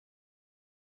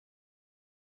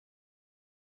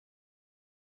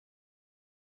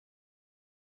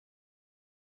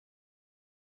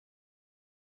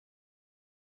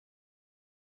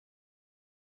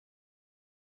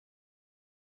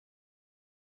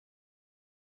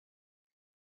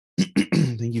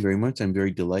Thank you very much. I'm very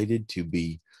delighted to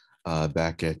be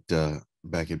back at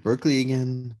Berkeley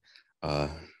again.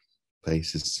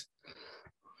 Place has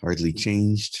hardly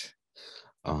changed.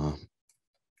 So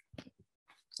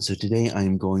today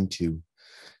I'm going to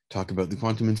talk about the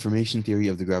quantum information theory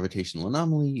of the gravitational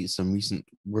anomaly, some recent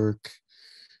work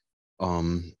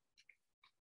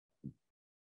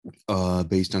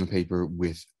based on a paper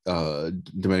with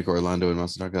Domenico Orlando and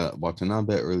Masataka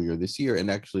Watanabe earlier this year,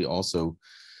 and actually also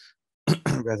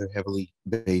rather heavily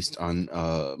based on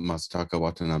Masataka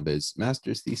Watanabe's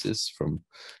master's thesis from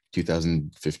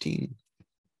 2015.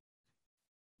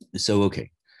 So, okay,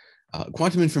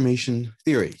 quantum information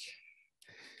theory.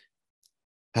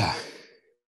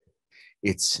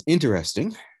 It's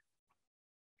interesting,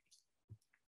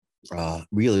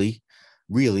 really,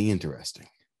 really interesting,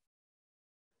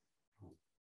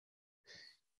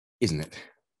 isn't it?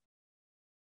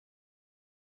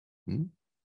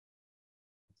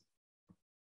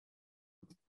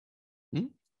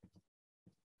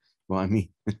 Well, I mean,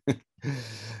 come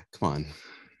on,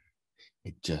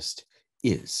 it just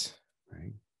is,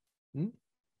 right?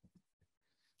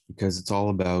 Because it's all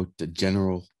about the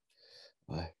general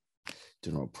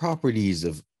properties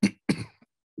of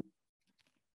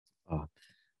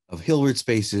Hilbert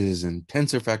spaces and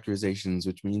tensor factorizations,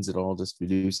 which means it all just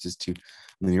reduces to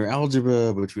linear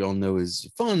algebra, which we all know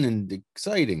is fun and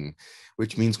exciting,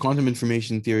 which means quantum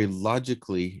information theory,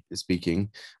 logically speaking,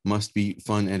 must be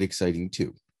fun and exciting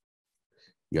too.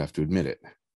 You have to admit it.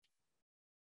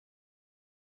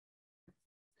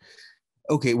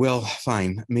 Okay, well,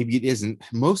 fine. Maybe it isn't.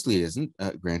 Mostly it isn't,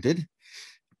 granted.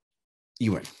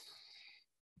 You win.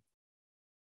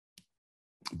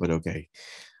 But okay.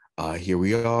 Here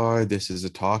we are. This is a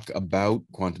talk about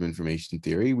quantum information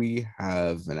theory. We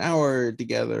have an hour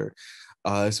together,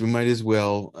 so we might as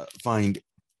well find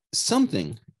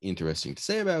something interesting to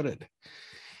say about it.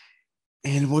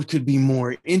 And what could be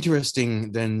more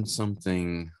interesting than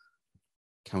something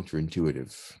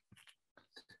counterintuitive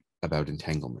about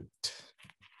entanglement?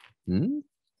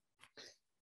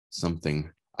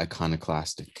 Something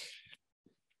iconoclastic.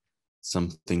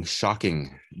 Something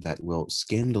shocking that will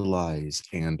scandalize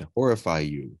and horrify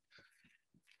you.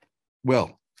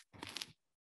 Well,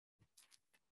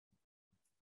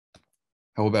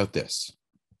 how about this?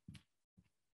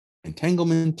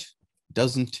 Entanglement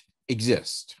doesn't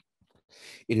exist.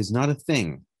 It is not a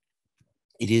thing.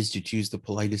 It is, to choose the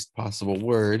politest possible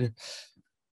word,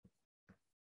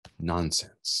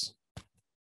 nonsense.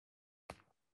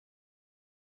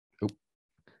 Oh,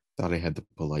 thought I had the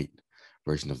polite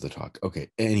version of the talk. Okay,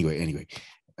 anyway.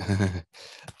 Okay,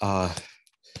 well,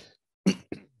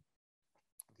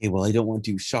 I don't want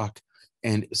to shock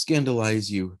and scandalize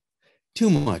you too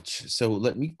much, so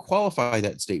let me qualify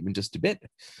that statement just a bit.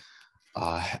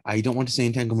 I don't want to say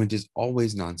entanglement is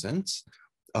always nonsense,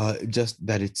 just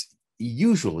that it's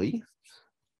usually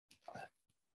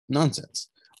nonsense.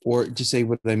 Or to say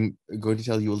what I'm going to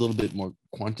tell you a little bit more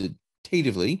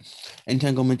quantitatively,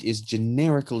 entanglement is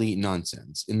generically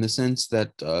nonsense in the sense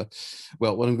that,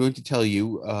 well, what I'm going to tell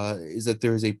you is that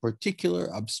there is a particular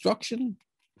obstruction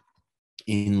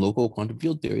in local quantum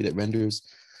field theory that renders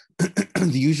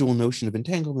the usual notion of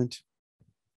entanglement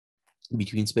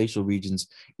between spatial regions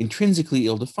intrinsically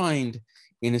ill-defined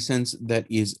in a sense that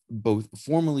is both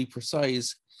formally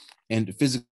precise and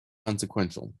physically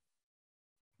consequential.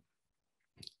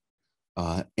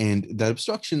 And that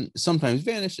obstruction sometimes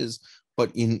vanishes,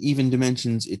 but in even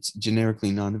dimensions, it's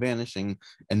generically non-vanishing,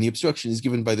 and the obstruction is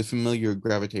given by the familiar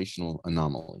gravitational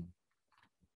anomaly.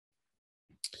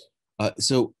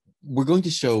 So we're going to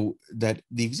show that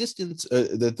the existence,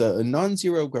 that the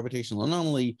non-zero gravitational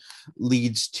anomaly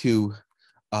leads to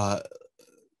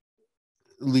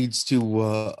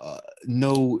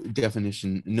no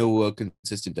definition, no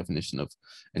consistent definition of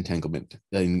entanglement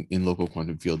in local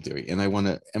quantum field theory. And I want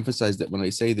to emphasize that when I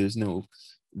say there's no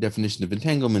definition of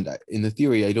entanglement in the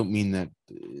theory, I don't mean that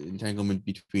entanglement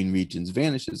between regions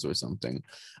vanishes or something.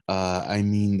 I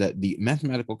mean that the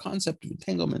mathematical concept of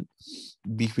entanglement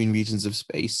between regions of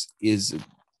space is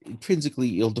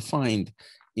intrinsically ill-defined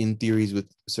in theories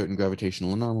with certain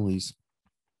gravitational anomalies.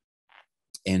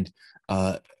 And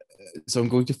so I'm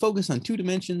going to focus on 2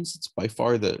 dimensions. It's by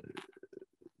far the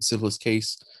simplest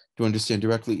case to understand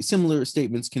directly. Similar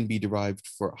statements can be derived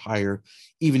for higher,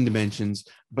 even dimensions,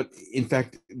 but in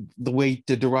fact, the way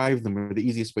to derive them, or the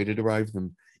easiest way to derive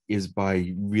them, is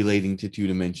by relating to 2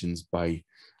 dimensions by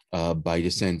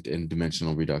descent and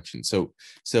dimensional reduction. So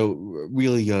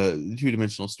really, the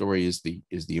 2-dimensional story is the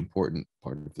important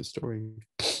part of the story.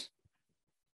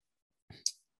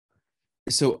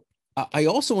 So I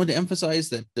also want to emphasize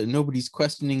that nobody's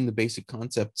questioning the basic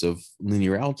concepts of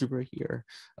linear algebra here.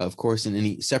 Of course, in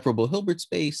any separable Hilbert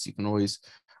space, you can always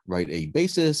write a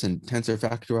basis and tensor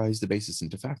factorize the basis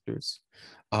into factors.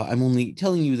 I'm only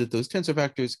telling you that those tensor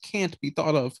factors can't be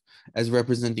thought of as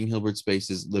representing Hilbert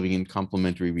spaces living in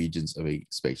complementary regions of a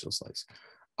spatial slice.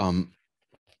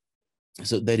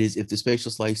 So that is, if the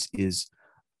spatial slice is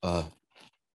uh,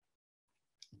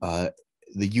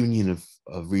 the union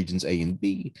of regions A and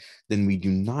B, then we do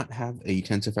not have a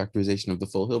tensor factorization of the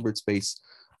full Hilbert space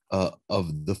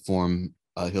of the form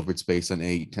Hilbert space on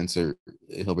A, tensor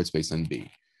Hilbert space on B.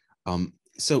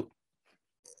 So,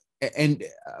 and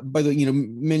by the way,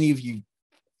 many of you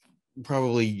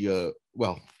probably,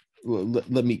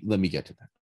 let me get to that.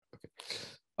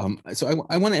 Okay. So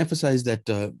I want to emphasize that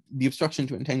the obstruction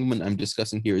to entanglement I'm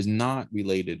discussing here is not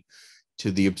related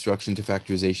to the obstruction to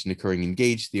factorization occurring in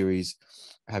gauge theories,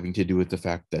 having to do with the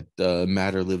fact that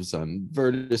matter lives on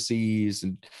vertices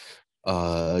and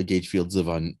gauge fields live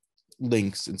on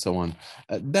links and so on.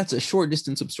 That's a short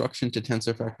distance obstruction to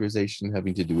tensor factorization,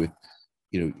 having to do with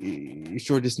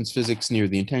short distance physics near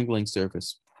the entangling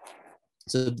surface.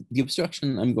 So the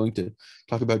obstruction I'm going to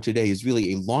talk about today is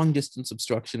really a long distance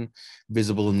obstruction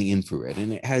visible in the infrared,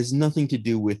 and it has nothing to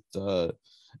do with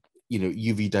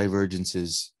UV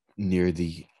divergences near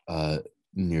the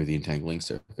entangling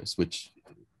surface, which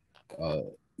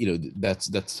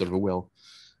that's sort of a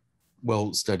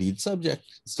well studied subject.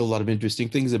 Still a lot of interesting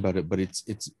things about it, but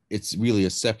it's really a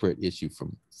separate issue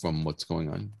from what's going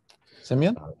on.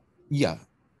 Simeon? Yeah.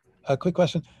 A quick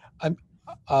question.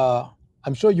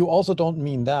 I'm sure you also don't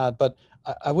mean that, but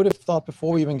I would have thought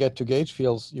before we even get to gauge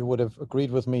fields, you would have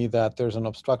agreed with me that there's an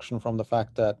obstruction from the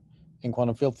fact that in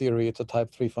quantum field theory, it's a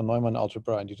type 3 von Neumann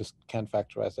algebra, and you just can't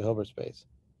factorize the Hilbert space.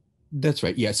 That's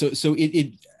right. Yeah. So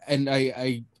it and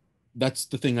I that's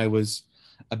the thing I was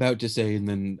about to say, and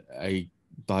then I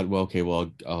thought, well, okay,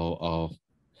 well, I'll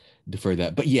defer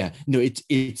that. But yeah, no,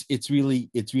 it's really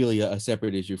a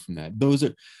separate issue from that. Those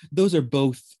are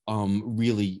both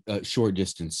really short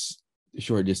distance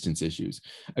issues.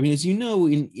 I mean, as you know,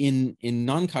 in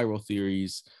non-chiral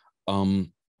theories,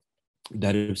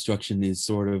 that obstruction is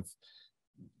sort of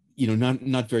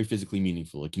not very physically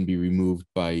meaningful. It can be removed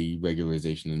by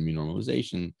regularization and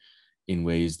renormalization in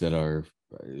ways that are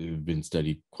been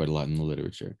studied quite a lot in the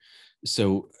literature.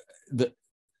 So the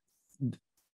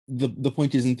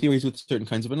point is, in theories with certain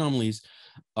kinds of anomalies,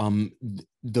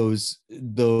 those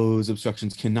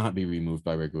obstructions cannot be removed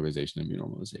by regularization and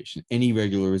renormalization. Any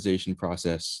regularization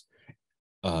process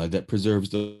that preserves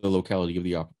the locality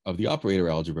of the operator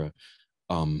algebra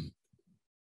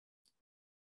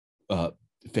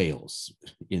fails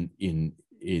in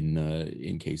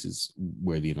cases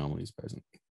where the anomaly is present.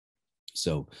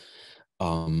 So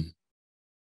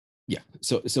yeah,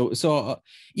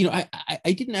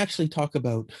 I didn't actually talk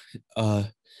about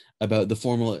the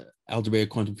formal algebraic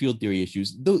quantum field theory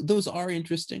issues. Those are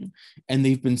interesting, and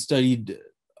they've been studied.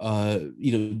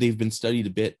 They've been studied a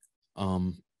bit,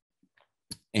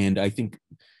 and I think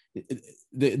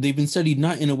they've been studied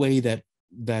not in a way that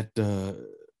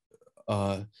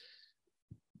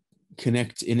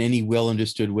connect in any well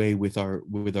understood way with our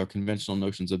conventional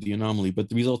notions of the anomaly, but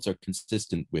the results are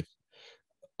consistent with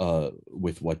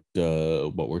what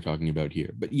we're talking about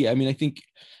here. But yeah, I mean, I think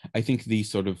the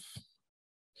sort of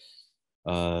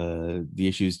the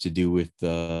issues to do with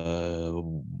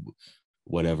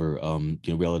whatever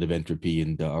relative entropy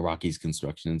and Araki's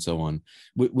construction and so on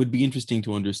would be interesting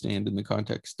to understand in the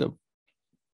context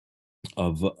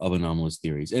of anomalous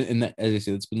theories, and that, as I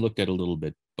said, it's been looked at a little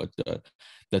bit, but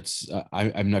that's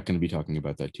I'm not going to be talking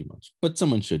about that too much. But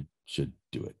someone should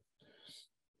do it.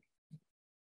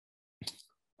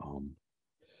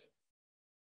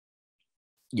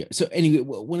 Yeah. So anyway,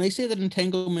 when I say that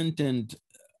entanglement and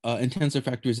tensor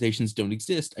factorizations don't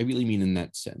exist, I really mean in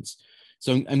that sense.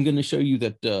 So I'm going to show you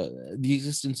that the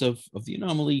existence of the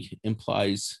anomaly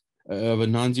implies of a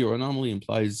non-zero anomaly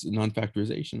implies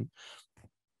non-factorization,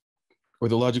 or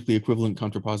the logically equivalent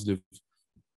contrapositive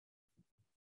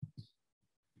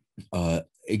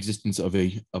existence of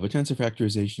a tensor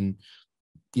factorization,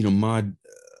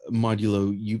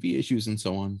 modulo UV issues and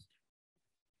so on,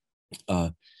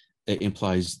 it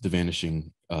implies the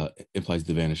vanishing of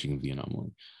the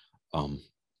anomaly.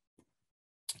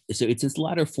 So it's this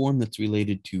latter form that's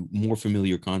related to more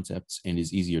familiar concepts and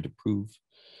is easier to prove.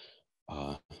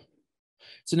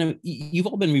 So now you've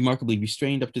all been remarkably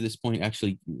restrained up to this point.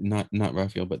 Actually, not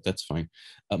Raphael, but that's fine.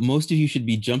 Most of you should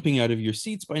be jumping out of your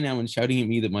seats by now and shouting at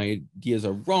me that my ideas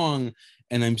are wrong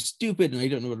and I'm stupid and I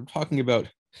don't know what I'm talking about.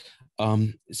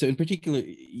 So in particular,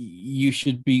 you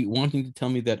should be wanting to tell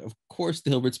me that, of course,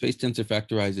 the Hilbert space tensor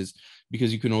factorizes,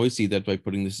 because you can always see that by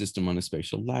putting the system on a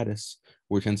spatial lattice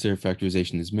where tensor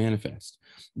factorization is manifest.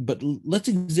 But let's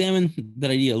examine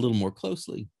that idea a little more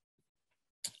closely.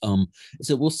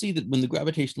 So we'll see that when the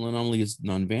gravitational anomaly is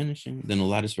non-vanishing, then a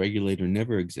lattice regulator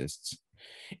never exists.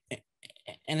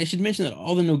 And I should mention that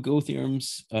all the no-go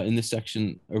theorems in this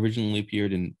section originally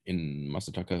appeared in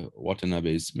Masataka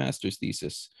Watanabe's master's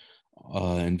thesis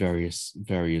and various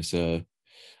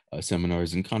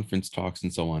seminars and conference talks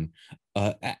and so on.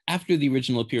 After the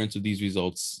original appearance of these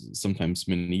results, sometimes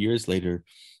many years later,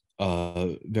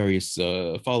 various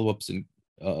follow-ups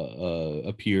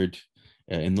appeared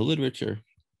in the literature.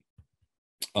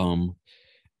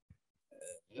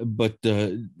 But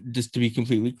just to be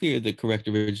completely clear, the correct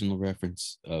original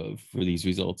reference for these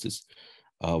results is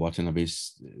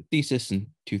Watanabe's thesis in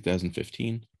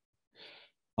 2015.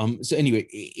 So anyway,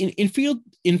 in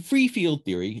free field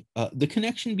theory, the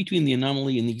connection between the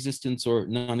anomaly and the existence or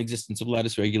non-existence of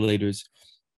lattice regulators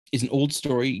is an old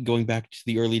story going back to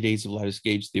the early days of lattice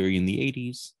gauge theory in the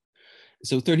 80s.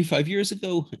 So 35 years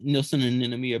ago, Nielsen and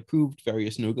Ninamiya proved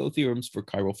various no-go theorems for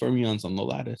chiral fermions on the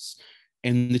lattice,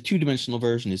 and the two-dimensional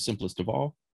version is simplest of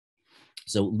all.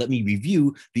 So let me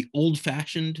review the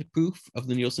old-fashioned proof of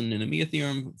the Nielsen-Ninamiya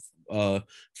theorem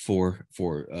for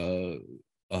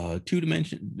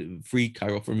two-dimension free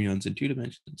chiral fermions in 2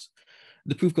 dimensions.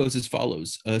 The proof goes as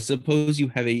follows. Suppose you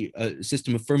have a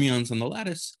system of fermions on the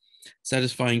lattice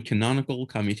satisfying canonical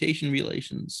commutation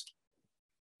relations,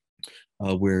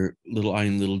 where little I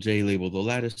and little j label the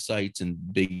lattice sites and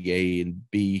big A and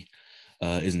B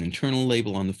is an internal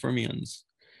label on the fermions.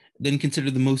 Then consider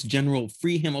the most general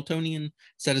free Hamiltonian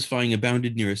satisfying a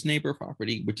bounded nearest neighbor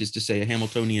property, which is to say a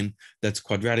Hamiltonian that's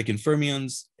quadratic in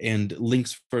fermions and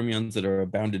links fermions that are a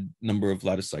bounded number of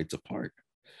lattice sites apart.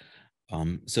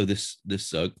 So this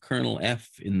kernel F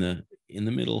in the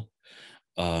middle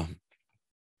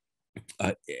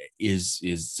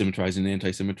is symmetrized and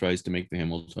anti-symmetrized to make the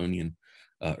Hamiltonian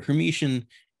Hermitian,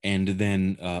 and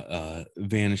then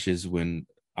vanishes when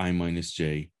I minus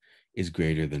j is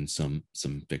greater than some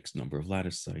fixed number of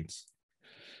lattice sites.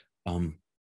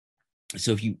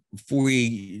 So if you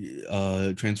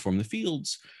Fourier transform the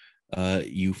fields,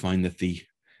 you find that the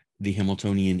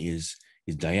Hamiltonian is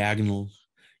diagonal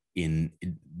in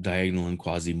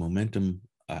quasi-momentum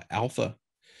alpha,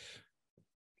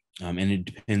 and it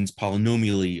depends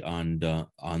polynomially on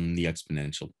the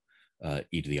exponential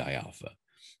e to the I alpha.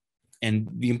 And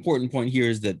the important point here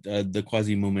is that the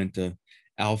quasi-momenta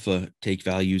alpha take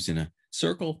values in a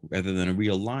circle rather than a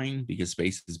real line because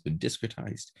space has been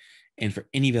discretized. And for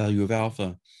any value of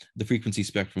alpha, the frequency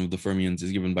spectrum of the fermions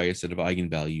is given by a set of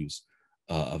eigenvalues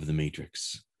of the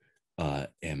matrix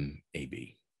MAB.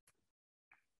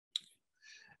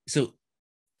 So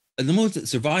the modes that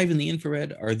survive in the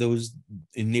infrared are those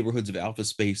in neighborhoods of alpha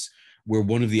space where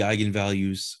one of the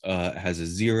eigenvalues has a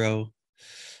 0.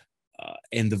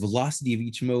 And the velocity of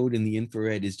each mode in the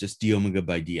infrared is just d omega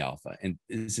by d alpha. And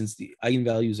since the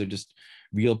eigenvalues are just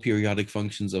real periodic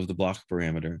functions of the Bloch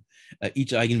parameter,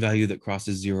 each eigenvalue that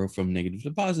crosses 0 from negative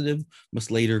to positive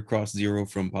must later cross 0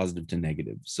 from positive to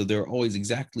negative. So there are always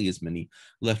exactly as many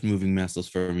left-moving massless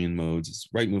fermion modes as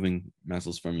right-moving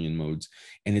massless fermion modes.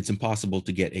 And it's impossible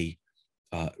to get a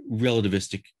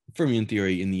relativistic fermion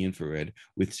theory in the infrared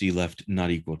with C left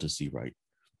not equal to C right.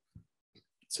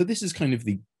 So this is kind of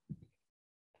the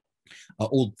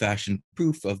old-fashioned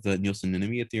proof of the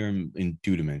Nielsen-Ninamiya theorem in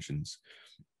 2 dimensions.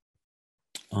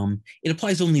 It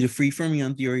applies only to free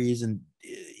fermion theories, and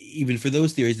even for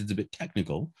those theories, it's a bit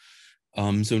technical.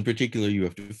 So in particular, you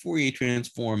have to Fourier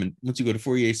transform, and once you go to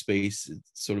Fourier space, it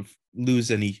sort of lose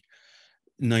any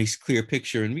nice clear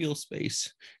picture in real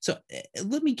space. So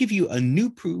let me give you a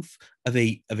new proof of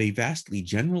a vastly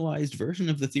generalized version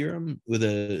of the theorem with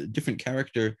a different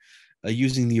character,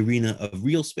 using the arena of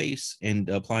real space and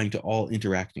applying to all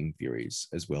interacting theories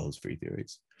as well as free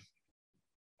theories.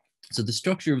 So the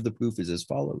structure of the proof is as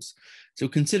follows. So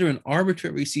consider an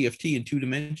arbitrary CFT in 2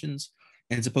 dimensions,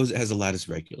 and suppose it has a lattice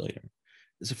regulator.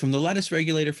 So from the lattice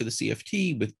regulator for the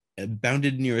CFT with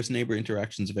bounded nearest neighbor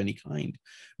interactions of any kind,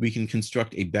 we can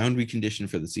construct a boundary condition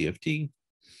for the CFT.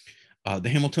 The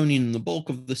Hamiltonian in the bulk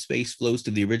of the space flows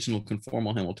to the original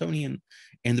conformal Hamiltonian,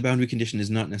 and the boundary condition is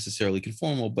not necessarily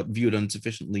conformal, but viewed on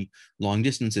sufficiently long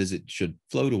distances, it should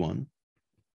flow to one.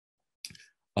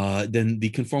 Then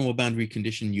the conformal boundary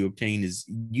condition you obtain is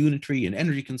unitary and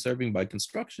energy conserving by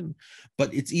construction,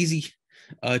 but it's easy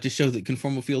to show that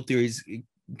conformal field theories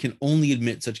can only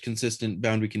admit such consistent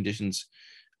boundary conditions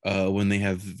when they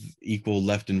have equal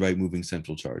left and right moving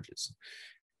central charges.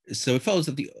 So it follows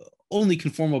that the only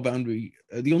conformal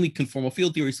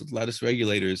field theories with lattice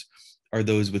regulators are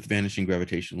those with vanishing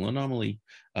gravitational anomaly.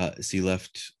 C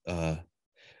left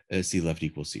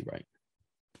equals C right.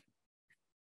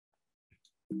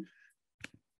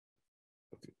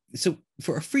 So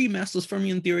for a free massless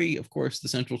fermion theory, of course, the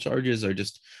central charges are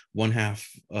just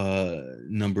 1/2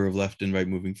 number of left and right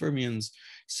moving fermions.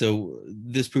 So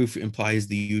this proof implies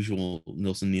the usual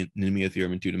Nielsen-Nimia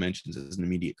theorem in 2 dimensions as an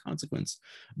immediate consequence.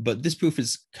 But this proof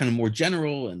is kind of more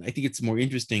general, and I think it's more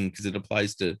interesting because it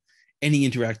applies to any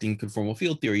interacting conformal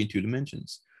field theory in 2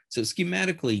 dimensions. So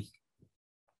schematically,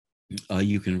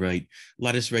 you can write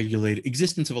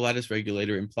existence of a lattice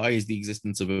regulator implies the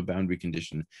existence of a boundary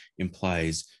condition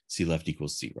implies C left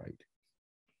equals C right.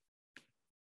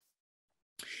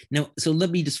 Now, so let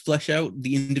me just flesh out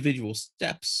the individual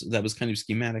steps. That was kind of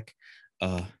schematic.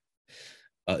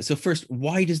 So first,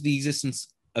 why does the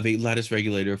existence of a lattice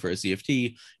regulator for a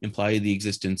CFT imply the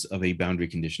existence of a boundary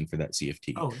condition for that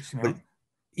CFT? Oh, Simeon?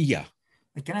 Yeah.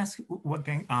 Can I ask one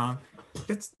thing?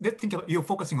 Let's think about, you're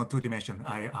focusing on 2 dimensions,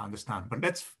 I understand, but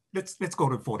let's go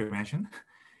to 4 dimension.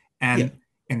 And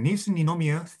in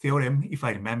Nielsen-Nimia theorem, if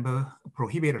I remember,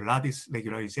 prohibit lattice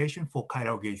regularization for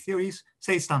chiral gauge theories,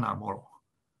 say standard model.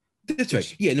 That's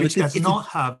right. Yeah, no, which does not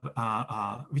have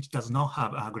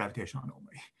a gravitational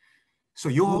anomaly. So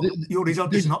your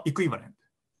result is not equivalent.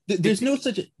 There's no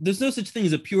such thing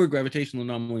as a pure gravitational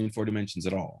anomaly in 4 dimensions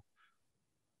at all.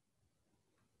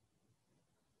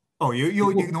 Oh,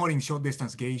 you're ignoring short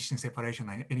distance gauge separation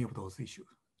and any of those issues.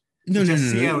 No.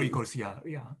 CL equals CR.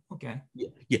 Yeah. Okay.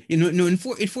 Yeah. In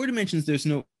 4 dimensions, there's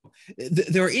no.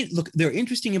 There are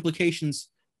interesting implications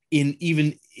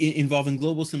involving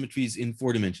global symmetries in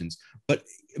 4 dimensions, but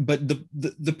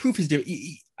the proof is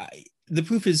the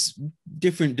proof is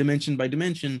different dimension by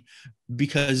dimension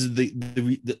because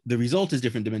the result is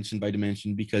different dimension by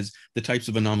dimension because the types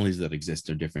of anomalies that exist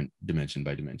are different dimension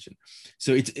by dimension.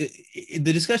 So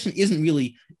the discussion isn't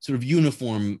really sort of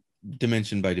uniform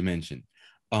dimension by dimension.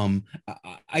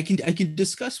 I can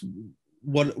discuss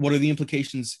what are the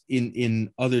implications in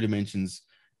other dimensions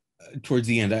towards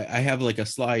the end. I have like a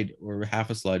slide or half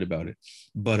a slide about it,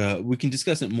 but we can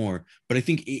discuss it more. But I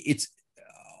think it's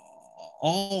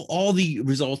all the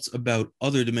results about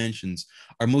other dimensions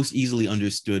are most easily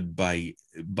understood by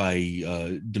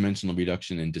dimensional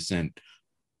reduction and descent.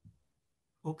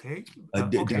 Okay.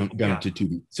 Down to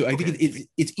 2D. So I think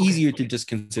it's easier to just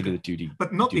consider the 2D.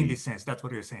 But not 2D. In this sense. That's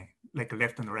what you're saying. Like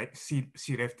left and right. C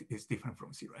left is different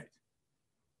from C right.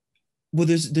 Well,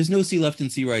 there's no C left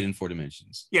and C right in 4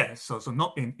 dimensions. Yeah. So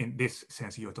not in this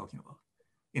sense you're talking about.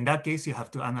 In that case, you have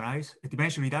to analyze a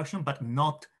dimensional reduction, but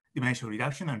not dimensional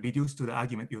reduction and reduce to the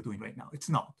argument you're doing right now. It's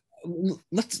not.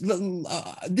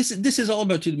 This is all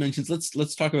about 2 dimensions.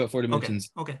 Let's talk about 4 dimensions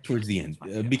towards the end,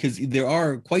 because there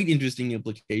are quite interesting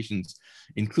implications,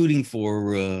 including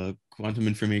for quantum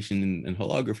information and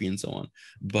holography and so on.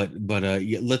 But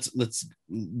yeah,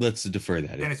 let's defer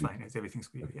that. Then it's fine. Everything's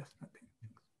clear. Yes.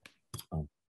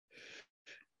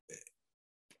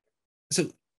 So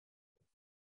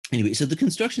anyway, so the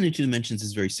construction in 2 dimensions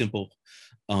is very simple.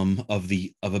 Of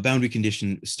a boundary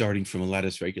condition starting from a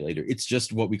lattice regulator. It's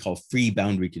just what we call free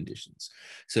boundary conditions.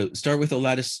 So start with a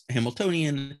lattice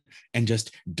Hamiltonian and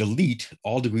just delete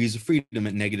all degrees of freedom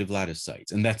at negative lattice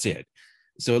sites, and that's it.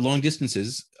 So at long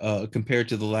distances, compared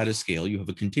to the lattice scale, you have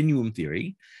a continuum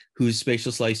theory whose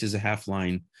spatial slice is a half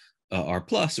line R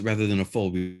plus rather than a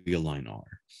full real line R.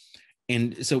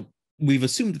 And so we've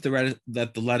assumed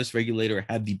that the lattice regulator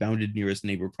had the bounded nearest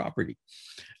neighbor property.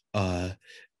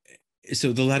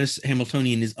 So the lattice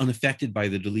Hamiltonian is unaffected by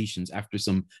the deletions after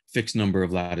some fixed number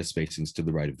of lattice spacings to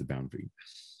the right of the boundary.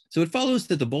 So it follows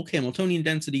that the bulk Hamiltonian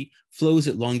density flows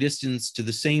at long distance to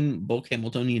the same bulk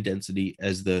Hamiltonian density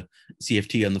as the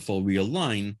CFT on the full real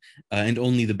line, and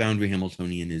only the boundary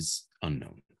Hamiltonian is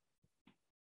unknown.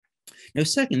 Now,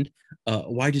 second,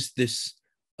 why does this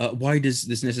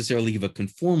necessarily give a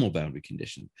conformal boundary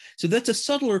condition? So that's a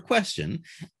subtler question,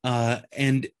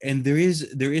 and there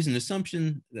is an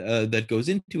assumption that goes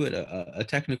into it, a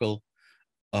technical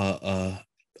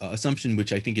assumption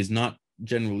which I think is not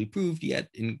generally proved yet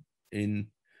in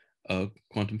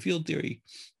quantum field theory.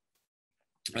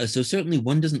 So certainly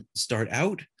one doesn't start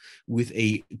out with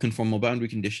a conformal boundary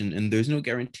condition, and there's no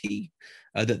guarantee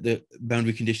that the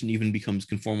boundary condition even becomes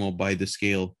conformal by the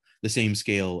same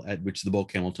scale at which the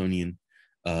bulk Hamiltonian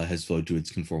has flowed to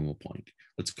its conformal point.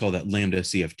 Let's call that lambda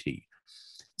CFT.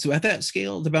 So at that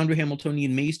scale, the boundary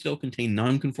Hamiltonian may still contain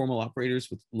non-conformal operators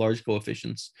with large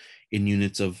coefficients in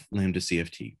units of lambda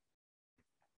CFT.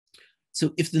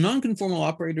 So if the non-conformal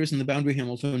operators in the boundary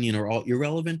Hamiltonian are all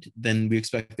irrelevant, then we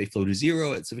expect they flow to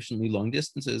zero at sufficiently long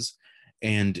distances,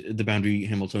 and the boundary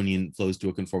Hamiltonian flows to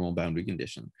a conformal boundary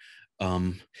condition.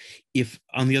 If,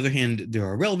 on the other hand, there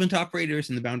are relevant operators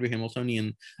in the boundary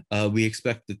Hamiltonian, we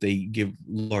expect that they give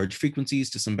large frequencies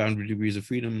to some boundary degrees of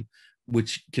freedom,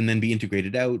 which can then be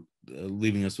integrated out,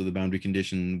 leaving us with a boundary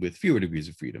condition with fewer degrees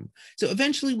of freedom. So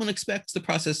eventually one expects the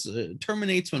process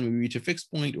terminates when we reach a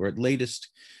fixed point, or at latest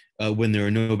when there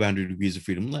are no boundary degrees of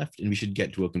freedom left, and we should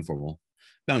get to a conformal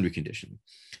boundary condition.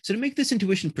 So to make this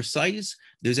intuition precise,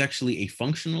 there's actually a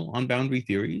functional on boundary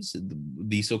theories,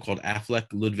 the so-called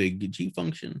Affleck-Ludwig G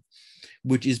function,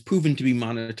 which is proven to be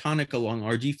monotonic along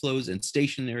RG flows and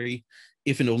stationary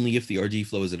if and only if the RG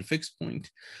flow is at a fixed point.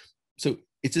 So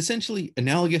it's essentially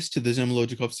analogous to the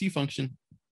Zemlodchikov C function,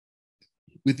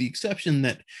 with the exception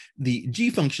that the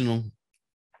G functional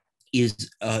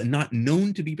is not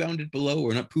known to be bounded below,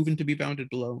 or not proven to be bounded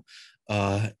below,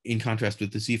 in contrast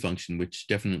with the C function, which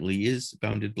definitely is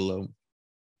bounded below.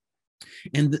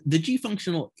 And the G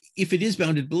functional, if it is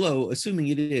bounded below, assuming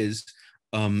it is,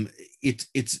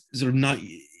 it's sort of not,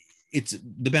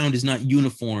 the bound is not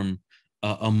uniform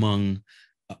among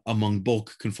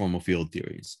bulk conformal field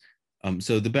theories.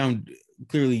 So the bound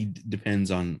clearly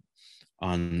depends on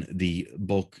the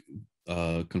bulk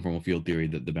conformal field theory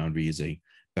that the boundary is a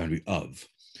boundary of.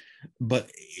 But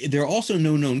there are also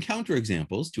no known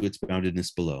counterexamples to its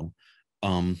boundedness below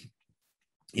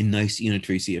in nice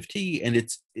unitary CFT, and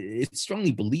it's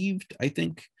strongly believed, I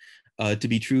think, to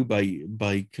be true by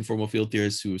conformal field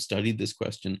theorists who have studied this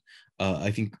question.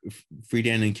 I think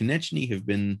Friedan and Konechny have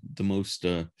been the most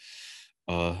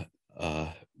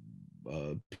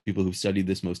people who've studied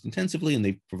this most intensively, and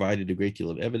they've provided a great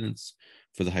deal of evidence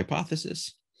for the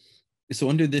hypothesis. So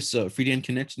under this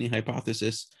Friedan-Konechny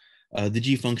hypothesis, the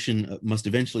G function must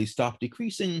eventually stop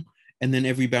decreasing, and then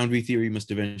every boundary theory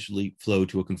must eventually flow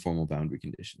to a conformal boundary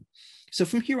condition. So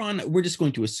from here on, we're just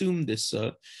going to assume this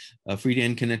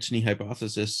Friedan-Konechny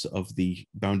hypothesis of the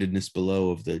boundedness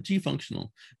below of the G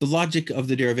functional. The logic of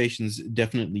the derivations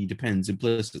definitely depends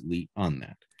implicitly on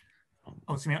that.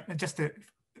 Simeon, just a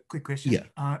quick question.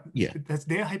 Yeah. Does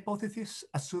their hypothesis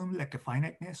assume like a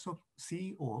finiteness of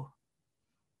C, or?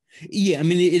 Yeah, I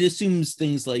mean, it assumes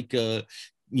things like,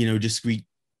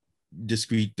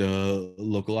 discrete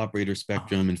local operator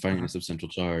spectrum and finiteness of central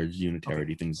charge,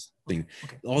 unitarity, things,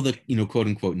 all the, quote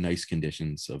unquote, nice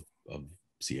conditions of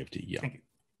CFT. Yeah, thank you.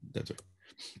 That's right.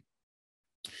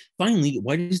 Finally,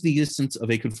 why does the existence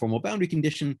of a conformal boundary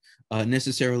condition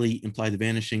necessarily imply the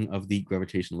vanishing of the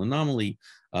gravitational anomaly,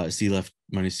 C left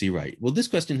minus C right? Well, this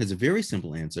question has a very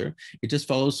simple answer. It just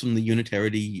follows from the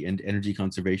unitarity and energy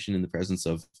conservation in the presence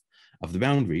of the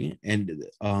boundary. And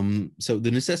so the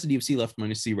necessity of C left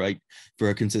minus C right for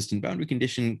a consistent boundary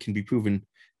condition can be proven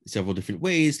several different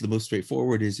ways. The most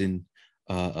straightforward is in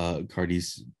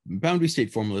Cardy's boundary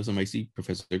state formalism. I see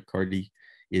Professor Cardy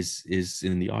is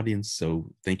in the audience, so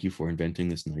thank you for inventing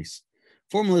this nice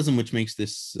formalism, which makes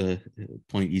this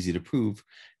point easy to prove.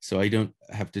 So I don't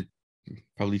have to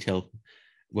probably tell,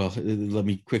 well, let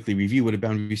me quickly review what a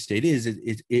boundary state is.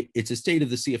 It's a state of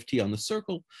the CFT on the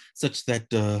circle such that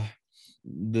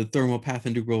the thermal path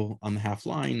integral on the half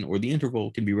line or the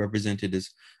interval can be represented as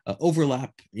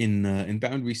overlap in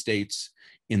boundary states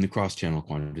in the cross-channel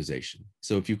quantization.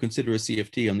 So if you consider a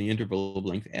CFT on the interval of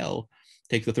length L,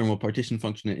 take the thermal partition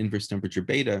function at inverse temperature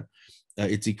beta,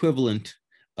 it's equivalent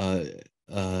to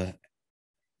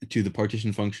the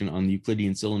partition function on the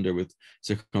Euclidean cylinder with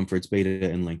circumference beta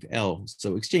and length L.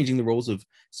 So exchanging the roles of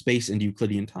space and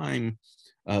Euclidean time,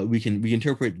 we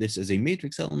interpret this as a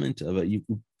matrix element of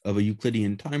a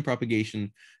Euclidean time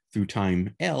propagation through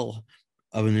time L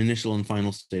of an initial and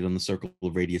final state on the circle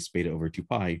of radius beta over 2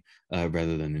 pi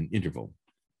rather than an interval.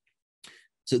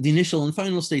 So the initial and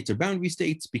final states are boundary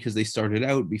states because they started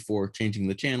out before changing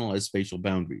the channel as spatial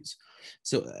boundaries.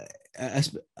 So a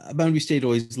boundary state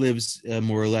always lives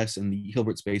more or less in the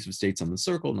Hilbert space of states on the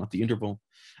circle, not the interval.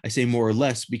 I say more or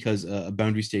less because a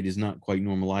boundary state is not quite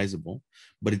normalizable,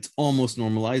 but it's almost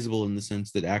normalizable in the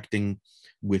sense that acting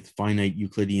with finite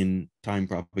Euclidean time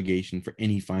propagation for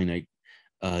any finite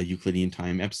Euclidean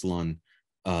time epsilon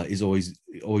is always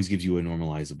gives you a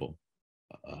normalizable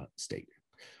state.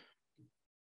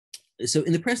 So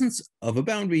in the presence of a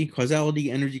boundary,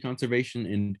 causality, energy conservation,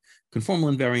 and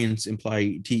conformal invariance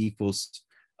imply T equals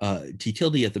T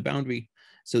tilde at the boundary.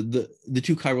 So the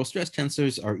two chiral stress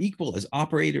tensors are equal as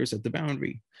operators at the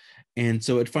boundary. And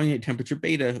so at finite temperature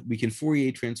beta, we can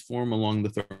Fourier transform along the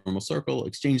thermal circle,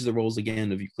 exchange the roles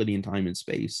again of Euclidean time and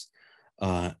space,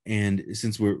 And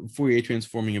since we're Fourier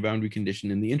transforming a boundary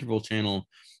condition in the interval channel,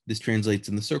 this translates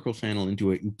in the circle channel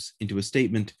into a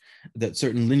statement that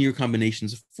certain linear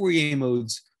combinations of Fourier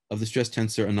modes of the stress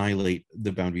tensor annihilate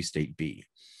the boundary state B.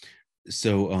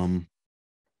 So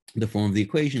the form of the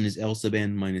equation is L sub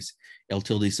n minus L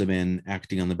tilde sub n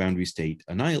acting on the boundary state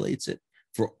annihilates it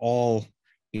for all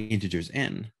integers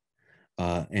n.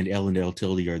 And L and L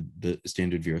tilde are the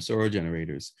standard Virasoro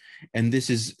generators. And this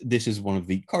is one of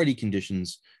the Cardy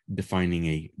conditions defining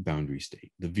a boundary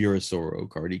state, the Virasoro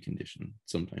Cardy condition,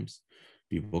 sometimes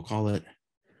people call it.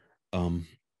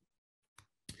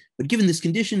 But given this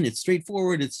condition, it's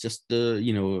straightforward. It's just a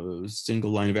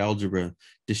single line of algebra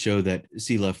to show that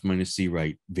C left minus C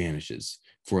right vanishes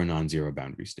for a non-zero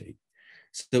boundary state.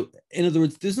 So in other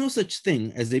words, there's no such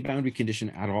thing as a boundary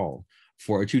condition at all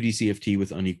for a 2D CFT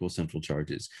with unequal central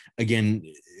charges. Again,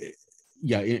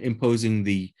 yeah, imposing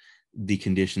the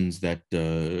conditions that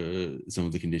some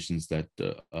of the conditions that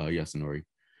Yasunori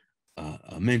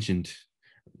mentioned,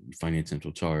 finite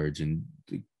central charge and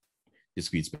the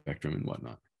discrete spectrum and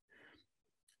whatnot.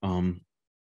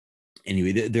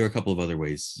 Anyway, there are a couple of other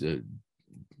ways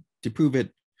to prove it,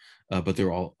 but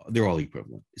they're all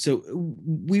equivalent. So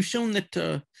we've shown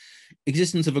that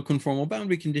existence of a conformal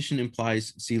boundary condition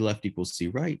implies C left equals C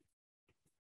right.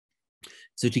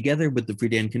 So together with the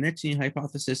Friedan-Konecny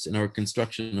hypothesis and our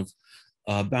construction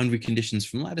of boundary conditions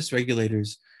from lattice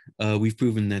regulators, we've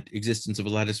proven that existence of a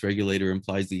lattice regulator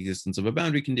implies the existence of a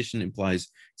boundary condition implies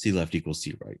C left equals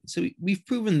C right. So we've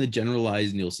proven the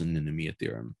generalized Nielsen-Ninomiya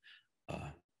theorem.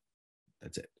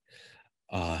 That's it.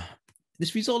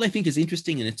 This result, I think, is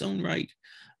interesting in its own right.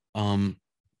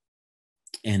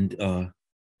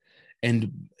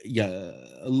 And yeah,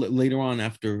 later on,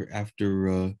 after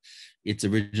its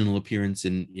original appearance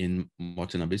in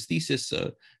Watanabe's thesis,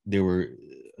 there were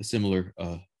similar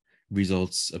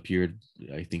results appeared,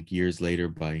 I think, years later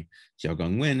by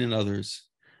Xiaogang Wen and others.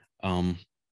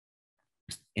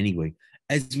 Anyway,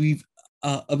 as we've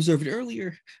observed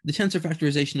earlier, the tensor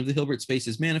factorization of the Hilbert space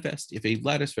is manifest if a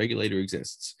lattice regulator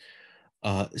exists.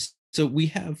 So we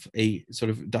have a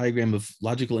sort of diagram of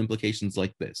logical implications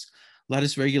like this.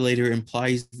 Lattice regulator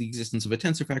implies the existence of a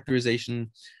tensor factorization,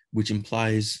 which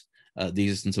implies the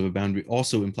existence of a boundary,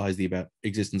 also implies the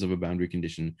existence of a boundary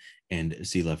condition, and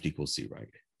C left equals C right.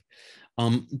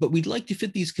 But we'd like to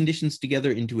fit these conditions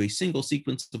together into a single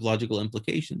sequence of logical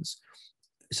implications.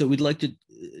 So we'd like to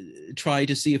try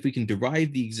to see if we can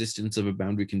derive the existence of a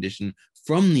boundary condition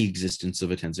from the existence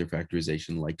of a tensor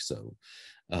factorization like so.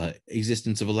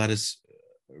 Existence of a lattice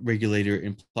regulator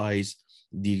implies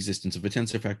the existence of a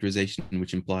tensor factorization,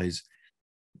 which implies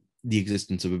the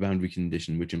existence of a boundary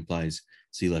condition, which implies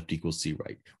C left equals C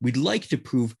right. We'd like to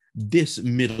prove this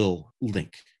middle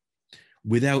link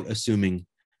without assuming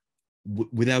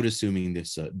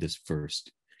this this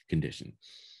first condition.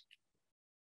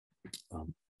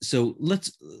 So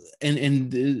let's,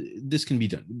 this can be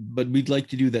done, but we'd like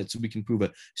to do that so we can prove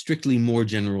a strictly more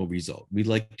general result. We'd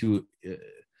like to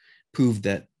prove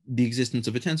that the existence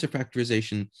of a tensor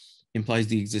factorization implies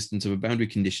the existence of a boundary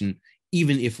condition,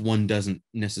 even if one doesn't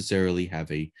necessarily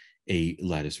have a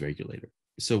lattice regulator.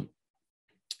 So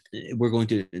we're going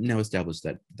to now establish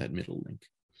that middle link.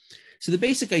 So the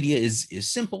basic idea is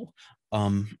simple.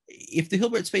 If the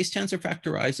Hilbert space tensor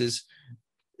factorizes,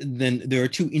 then there are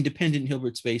two independent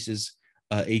Hilbert spaces,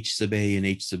 H sub A and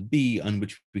H sub B, on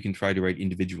which we can try to write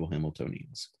individual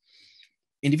Hamiltonians.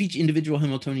 And if each individual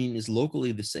Hamiltonian is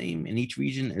locally the same in each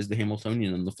region as the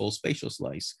Hamiltonian on the full spatial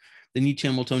slice, then each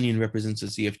Hamiltonian represents a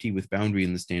CFT with boundary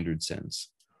in the standard sense.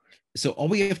 So all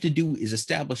we have to do is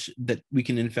establish that we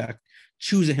can, in fact,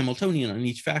 choose a Hamiltonian on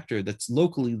each factor that's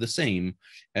locally the same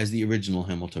as the original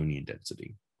Hamiltonian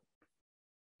density.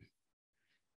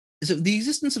 So the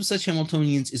existence of such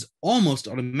Hamiltonians is almost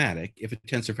automatic if a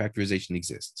tensor factorization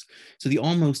exists. So the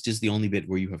almost is the only bit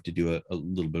where you have to do a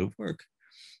little bit of work.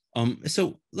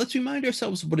 So let's remind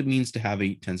ourselves what it means to have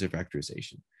a tensor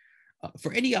factorization.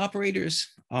 For any operators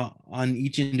on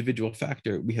each individual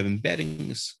factor, we have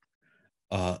embeddings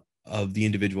of the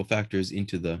individual factors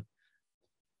into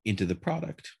the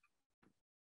product.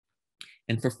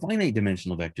 And for finite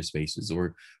dimensional vector spaces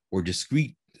or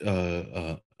discrete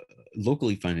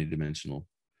locally finite dimensional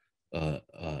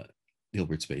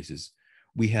Hilbert spaces,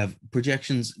 we have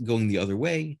projections going the other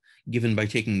way, given by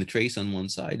taking the trace on one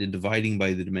side and dividing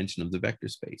by the dimension of the vector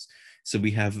space. So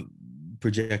we have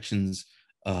projections,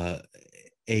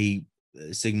 A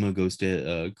sigma goes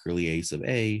to curly A sub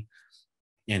A,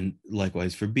 and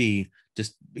likewise for B,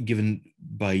 just given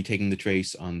by taking the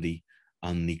trace on the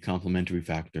complementary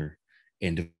factor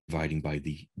and dividing by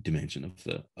the dimension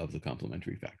of the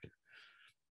complementary factor.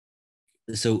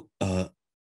 So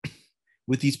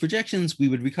with these projections, we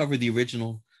would recover the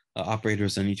original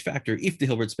operators on each factor if the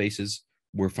Hilbert spaces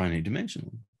were finite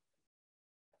dimensional.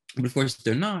 But of course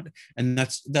they're not, and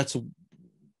that's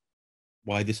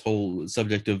why this whole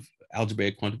subject of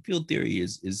algebraic quantum field theory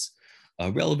is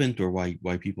relevant, or why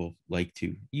people like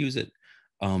to use it.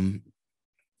 The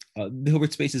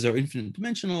Hilbert spaces are infinite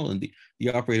dimensional, and the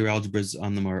operator algebras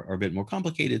on them are a bit more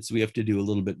complicated, so we have to do a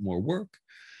little bit more work.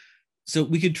 So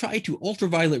we could try to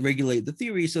ultraviolet regulate the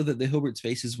theory so that the Hilbert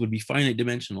spaces would be finite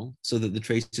dimensional, so that the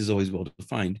trace is always well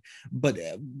defined. But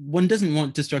one doesn't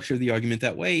want to structure the argument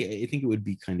that way. I think it would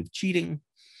be kind of cheating.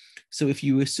 So if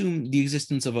you assume the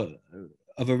existence of a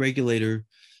regulator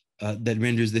that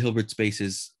renders the Hilbert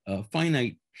spaces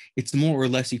finite, it's more or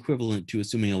less equivalent to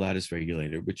assuming a lattice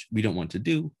regulator, which we don't want to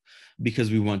do because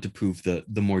we want to prove the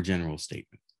more general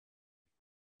statement.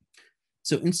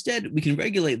 So instead, we can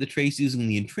regulate the trace using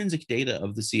the intrinsic data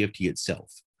of the CFT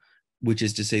itself, which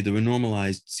is to say the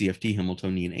renormalized CFT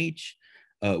Hamiltonian H,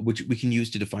 which we can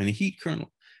use to define a heat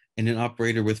kernel and an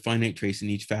operator with finite trace in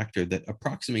each factor that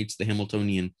approximates the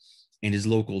Hamiltonian and is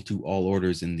local to all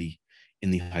orders in the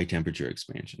high temperature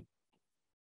expansion.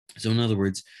 So in other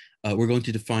words, we're going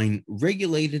to define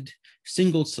regulated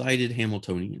single-sided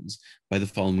Hamiltonians by the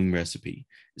following recipe.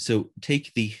 So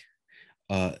take the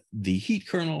heat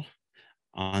kernel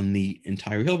on the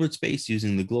entire Hilbert space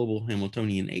using the global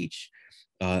Hamiltonian H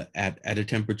at a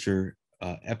temperature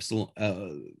epsilon,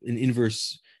 an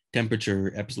inverse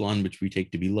temperature epsilon, which we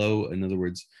take to be low. In other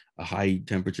words, a high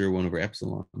temperature 1 over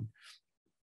epsilon.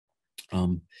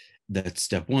 That's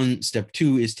step one. Step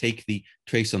two is take the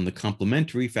trace on the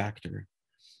complementary factor.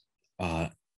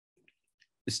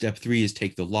 Step three is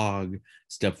take the log.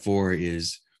 Step four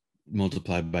is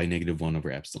multiply by -1 over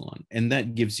epsilon. And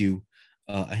that gives you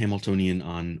a Hamiltonian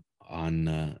on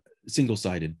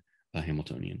single-sided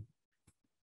Hamiltonian.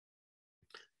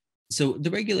 So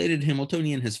the regulated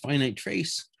Hamiltonian has finite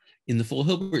trace in the full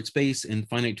Hilbert space and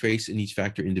finite trace in each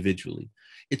factor individually.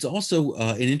 It's also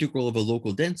an integral of a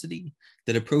local density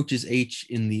that approaches H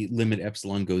in the limit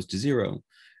epsilon goes to 0.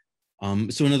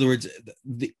 So in other words,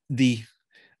 the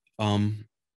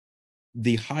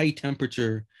high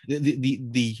temperature,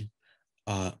 the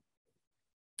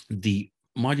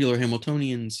modular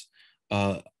Hamiltonians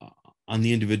on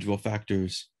the individual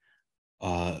factors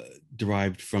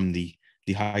derived from the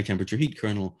high temperature heat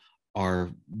kernel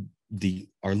are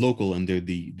local, and they're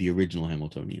the original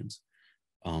Hamiltonians.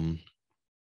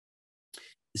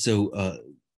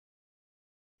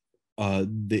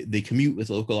 They commute with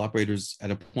local operators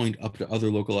at a point up to other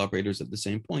local operators at the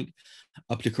same point,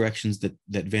 up to corrections that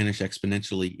vanish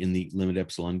exponentially in the limit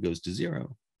epsilon goes to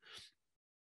 0.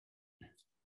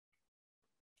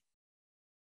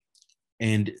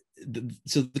 And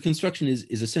so the construction is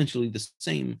essentially the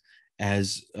same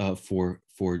as for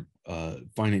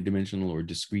finite dimensional or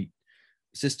discrete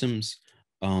systems,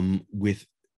 with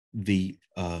the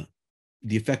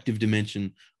effective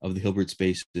dimension of the Hilbert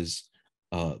spaces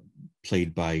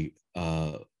played by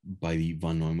the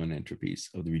von Neumann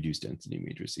entropies of the reduced density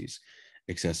matrices,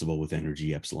 accessible with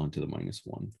energy epsilon to the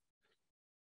 -1.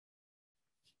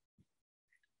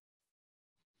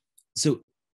 So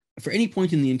for any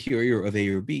point in the interior of A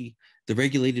or B, the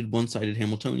regulated one-sided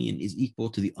Hamiltonian is equal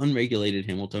to the unregulated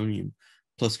Hamiltonian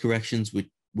plus corrections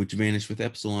which vanish with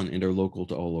epsilon and are local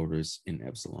to all orders in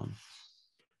epsilon.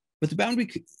 But the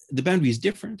boundary is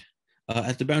different.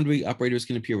 At the boundary, operators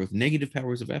can appear with negative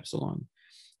powers of epsilon.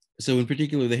 So in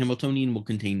particular, the Hamiltonian will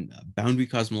contain boundary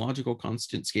cosmological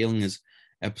constant scaling as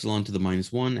epsilon to the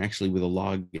 -1, actually with a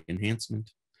log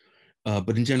enhancement.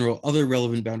 But in general, other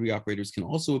relevant boundary operators can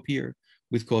also appear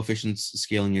with coefficients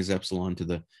scaling as epsilon to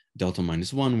the delta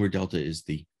 -1, where delta is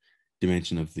the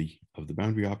dimension of the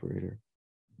boundary operator.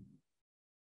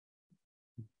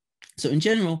 So in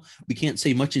general, we can't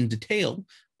say much in detail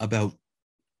about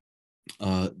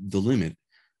the limit,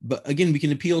 but again, we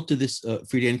can appeal to this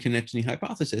Friedan-Konechny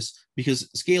hypothesis because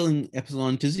scaling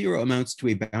epsilon to 0 amounts to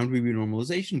a boundary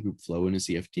renormalization group flow in a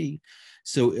CFT,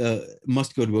 so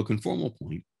must go to a conformal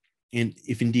point. And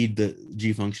if indeed the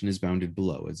G function is bounded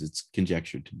below, as it's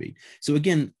conjectured to be. So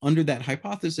again, under that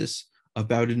hypothesis of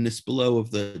boundedness below of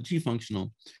the G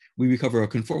functional, we recover a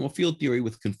conformal field theory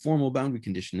with conformal boundary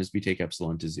condition as we take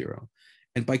epsilon to 0.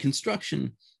 And by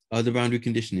construction, the boundary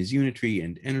condition is unitary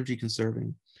and energy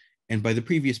conserving. And by the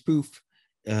previous proof,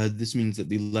 this means that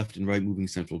the left and right moving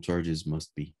central charges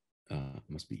must be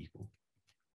equal.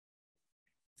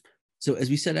 So as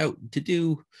we set out to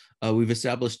do, we've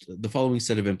established the following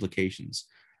set of implications.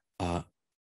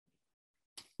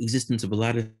 Existence of a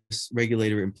lattice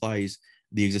regulator implies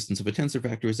the existence of a tensor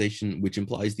factorization, which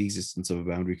implies the existence of a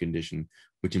boundary condition,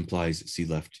 which implies C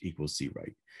left equals C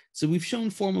right. So we've shown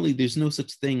formally there's no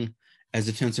such thing as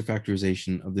a tensor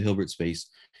factorization of the Hilbert space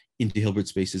into Hilbert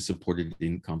spaces supported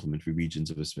in complementary regions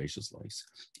of a spatial slice,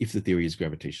 if the theory is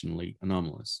gravitationally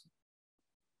anomalous.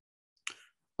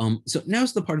 So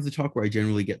now's the part of the talk where I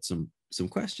generally get some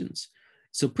questions.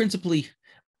 So principally,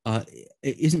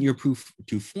 isn't your proof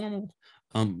too formal?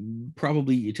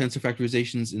 Probably tensor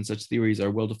factorizations in such theories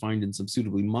are well defined in some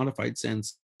suitably modified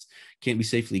sense. Can't we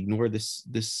safely ignore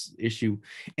this issue?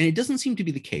 And it doesn't seem to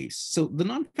be the case. So the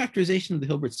non-factorization of the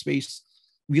Hilbert space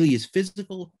really is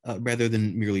physical rather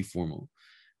than merely formal.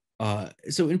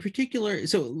 So in particular,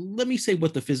 so let me say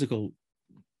what the physical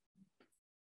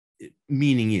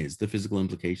meaning is, the physical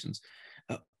implications.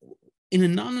 In a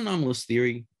non-anomalous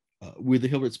theory, where the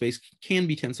Hilbert space can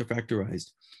be tensor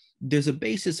factorized, there's a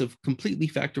basis of completely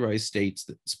factorized states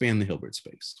that span the Hilbert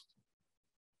space.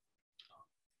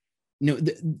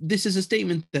 This is a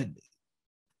statement that,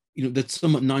 that's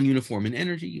somewhat non-uniform in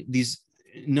energy.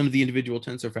 None of the individual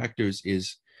tensor factors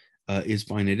is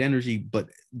finite energy, but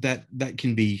that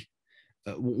can be,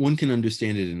 one can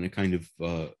understand it in a kind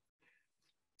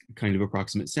of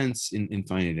approximate sense in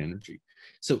finite energy.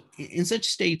 So in such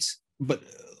states, but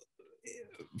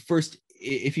first,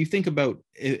 if you think about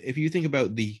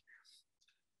the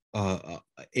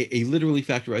a literally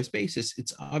factorized basis,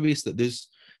 it's obvious that there's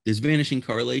vanishing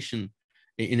correlation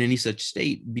in any such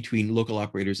state between local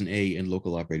operators in A and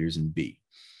local operators in B.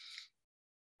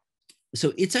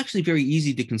 So it's actually very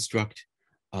easy to construct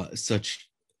such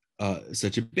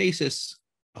a basis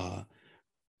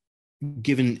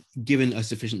given a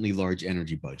sufficiently large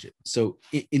energy budget. So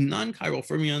in non-chiral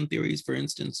fermion theories, for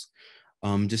instance,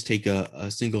 just take a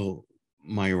single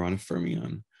Majorana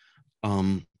fermion.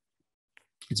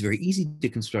 It's very easy to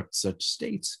construct such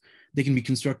states. They can be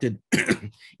constructed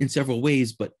in several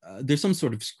ways, but there's some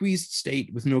sort of squeezed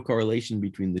state with no correlation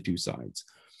between the two sides.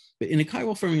 But in a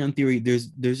chiral fermion theory,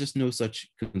 there's just no such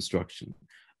construction.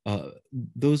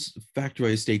 Those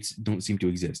factorized states don't seem to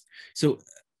exist. So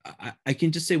I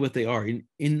can just say what they are. In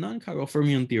non-chiral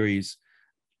fermion theories,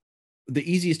 the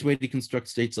easiest way to construct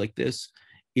states like this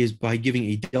is by giving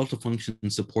a delta function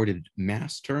supported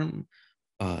mass term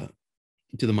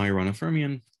to the Majorana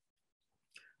fermion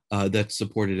that's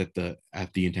supported at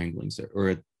the entangling set, or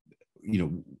at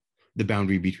the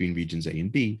boundary between regions A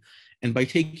and B, and by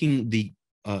taking the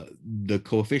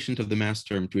coefficient of the mass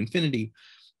term to infinity,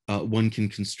 one can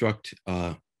construct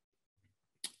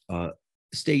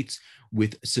states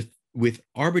with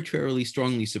arbitrarily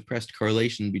strongly suppressed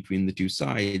correlation between the two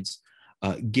sides,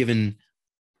 given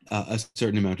a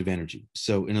certain amount of energy.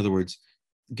 So in other words,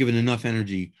 given enough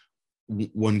energy,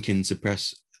 one can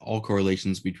suppress all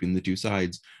correlations between the two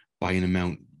sides by an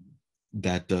amount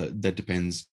that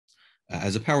depends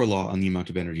as a power law on the amount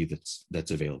of energy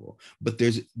that's available. But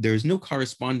there's no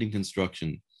corresponding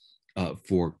construction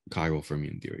for chiral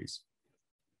fermion theories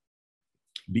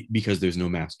because there's no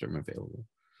mass term available.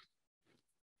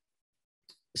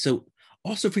 So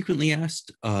also frequently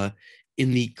asked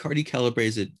in the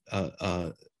Cardy-Calabrese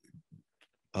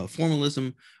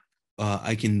formalism,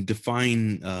 I can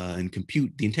define and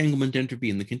compute the entanglement entropy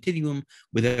in the continuum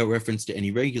without reference to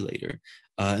any regulator.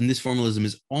 And this formalism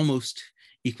is almost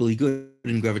equally good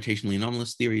in gravitationally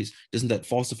anomalous theories. Doesn't that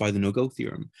falsify the no-go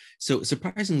theorem? So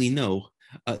surprisingly, no.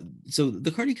 So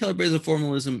the Cardy-Calabrese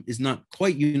formalism is not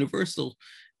quite universal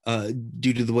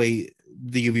due to the way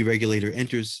the UV regulator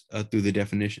enters through the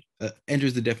definition,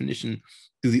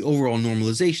 through the overall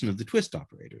normalization of the twist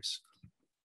operators.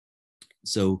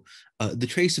 So the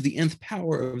trace of the nth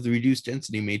power of the reduced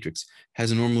density matrix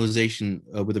has a normalization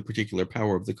with a particular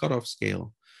power of the cutoff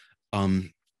scale.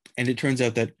 And it turns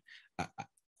out that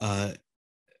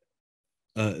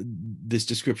this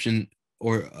description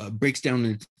breaks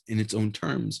down in its own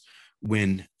terms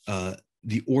when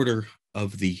the order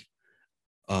of the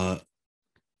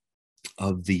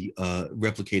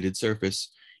replicated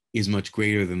surface is much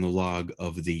greater than the log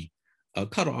of the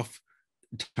cutoff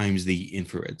times the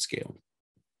infrared scale.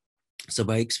 So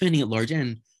by expanding at large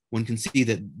n, one can see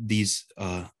that these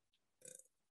the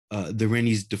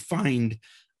Rennies defined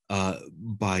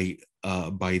by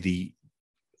the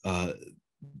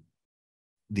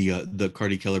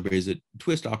Cardy-Calabrese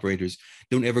twist operators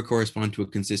don't ever correspond to a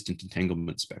consistent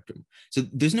entanglement spectrum. So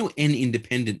there's no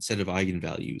n-independent set of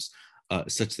eigenvalues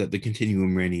such that the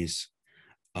continuum Rennies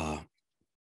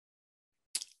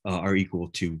are equal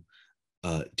to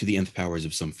the nth powers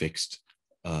of some fixed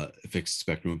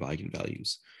spectrum of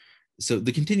eigenvalues. So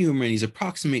the continuum Rennies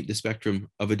approximate the spectrum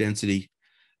of a density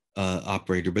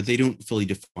operator, but they don't fully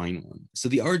define one. So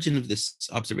the origin of this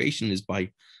observation is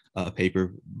by a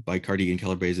paper by Carty and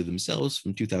Calabrese themselves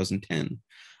from 2010,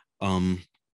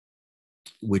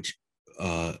 which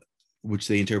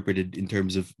they interpreted in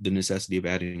terms of the necessity of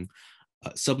adding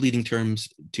subleading terms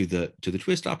to the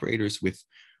twist operators with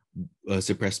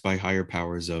suppressed by higher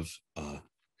powers of the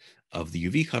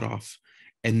UV cutoff.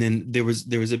 And then there was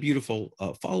a beautiful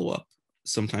follow-up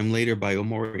sometime later by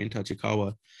Omori and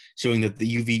Tachikawa, showing that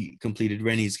the UV completed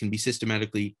Rennies can be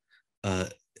systematically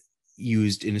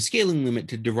used in a scaling limit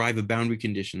to derive a boundary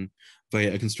condition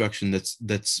via a construction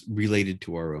that's related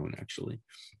to our own, actually,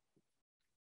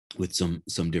 with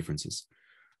some differences.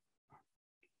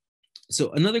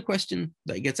 So another question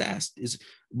that gets asked is,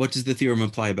 what does the theorem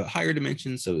imply about higher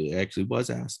dimensions? So it actually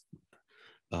was asked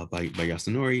by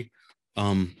Yasunori.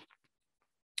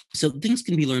 So things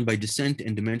can be learned by descent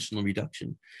and dimensional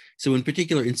reduction. So in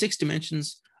particular, in 6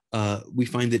 dimensions, we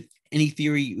find that any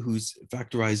theory whose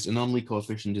factorized anomaly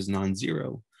coefficient is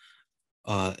non-zero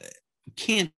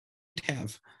can't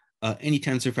have any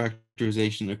tensor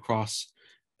factorization across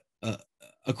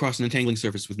an entangling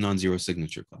surface with non-zero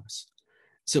signature class.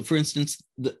 So for instance,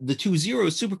 the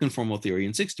 2-0 superconformal theory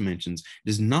in 6 dimensions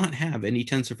does not have any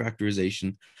tensor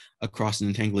factorization across an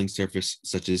entangling surface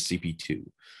such as CP2.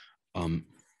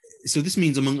 So this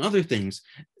means, among other things,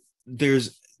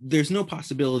 there's no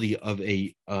possibility of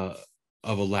a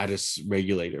lattice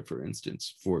regulator, for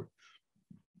instance, for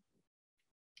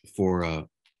the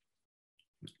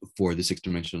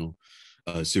 6-dimensional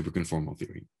superconformal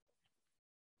theory.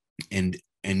 And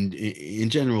in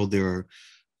general, there are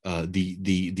the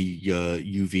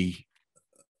UV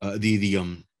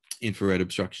infrared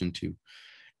obstruction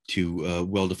to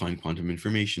well-defined quantum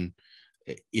information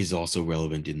is also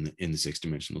relevant in the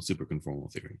 6-dimensional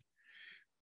superconformal theory.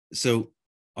 So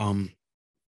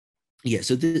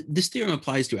so this theorem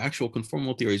applies to actual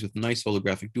conformal theories with nice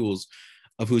holographic duals,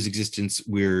 of whose existence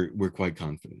we're quite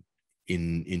confident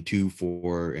in 2,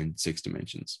 4, and 6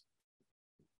 dimensions.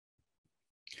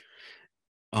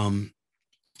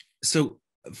 So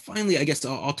finally, I guess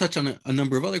I'll touch on a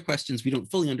number of other questions we don't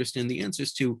fully understand the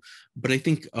answers to, but I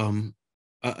think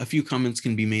a few comments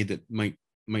can be made that might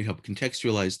help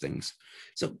contextualize things.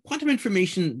 So quantum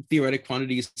information theoretic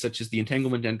quantities such as the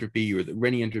entanglement entropy or the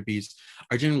Renyi entropies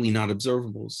are generally not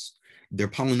observables. They're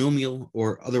polynomial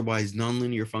or otherwise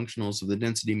nonlinear functionals of the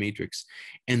density matrix,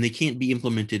 and they can't be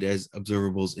implemented as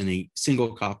observables in a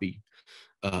single copy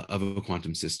of a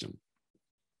quantum system.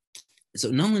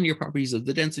 So nonlinear properties of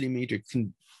the density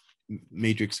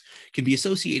matrix can be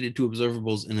associated to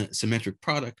observables in a symmetric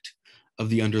product of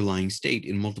the underlying state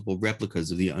in multiple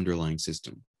replicas of the underlying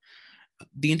system.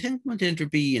 The entanglement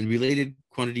entropy and related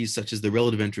quantities such as the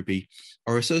relative entropy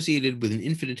are associated with an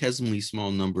infinitesimally small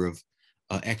number of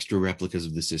extra replicas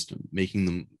of the system, making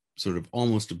them sort of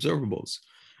almost observables,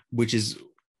 which is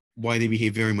why they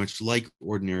behave very much like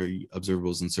ordinary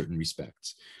observables in certain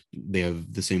respects. They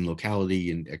have the same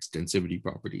locality and extensivity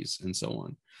properties and so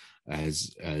on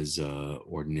as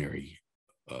ordinary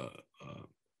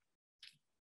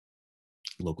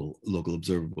local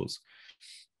observables.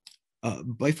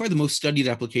 By far the most studied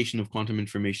application of quantum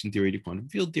information theory to quantum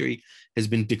field theory has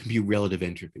been to compute relative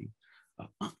entropy.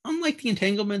 Unlike the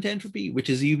entanglement entropy, which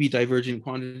is a UV divergent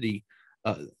quantity,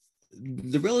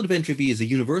 the relative entropy is a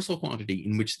universal quantity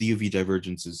in which the UV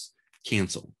divergences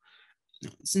cancel.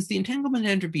 Now, since the entanglement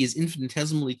entropy is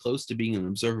infinitesimally close to being an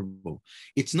observable,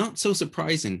 it's not so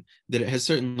surprising that it has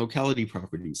certain locality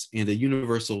properties and a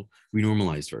universal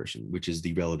renormalized version, which is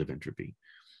the relative entropy.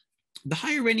 The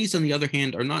higher Rennies, on the other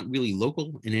hand, are not really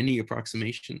local in any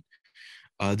approximation.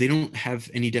 They don't have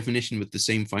any definition with the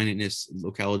same finiteness,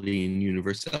 locality, and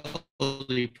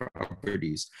universality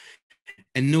properties,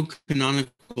 and no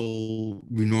canonical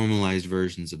renormalized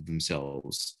versions of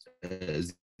themselves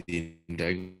as the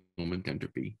entanglement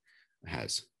entropy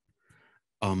has.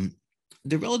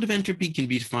 The relative entropy can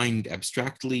be defined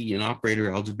abstractly in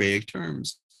operator algebraic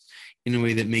terms in a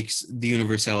way that makes the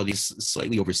universality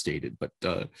slightly overstated. But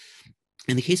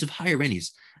in the case of higher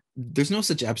Rennies, there's no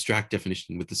such abstract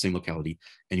definition with the same locality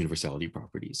and universality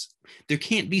properties. There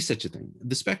can't be such a thing.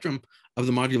 The spectrum of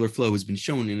the modular flow has been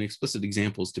shown in explicit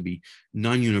examples to be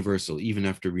non-universal even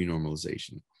after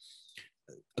renormalization.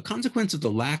 A consequence of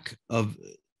the lack of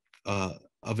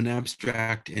an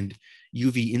abstract and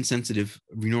UV insensitive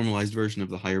renormalized version of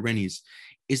the higher Rennies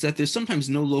is that there's sometimes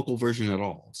no local version at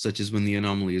all, such as when the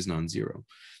anomaly is non-zero.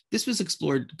 This was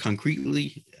explored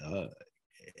concretely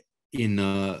in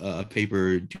a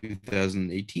paper in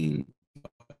 2018,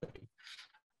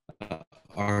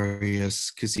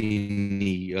 Arias,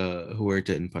 Cassini,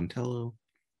 Huerta, and Pantello.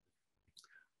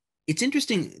 it's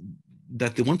interesting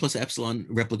that the 1 plus epsilon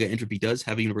replica entropy does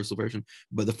have a universal version,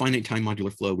 but the finite time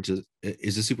modular flow, which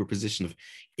is a superposition of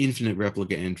infinite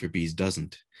replica entropies,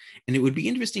 doesn't. And it would be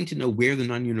interesting to know where the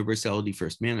non-universality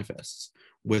first manifests,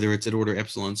 whether it's at order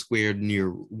epsilon squared near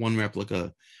 1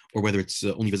 replica, or whether it's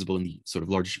only visible in the sort of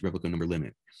large replica number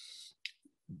limit.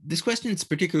 This question is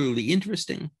particularly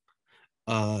interesting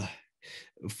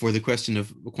for the question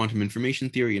of quantum information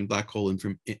theory and the black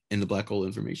hole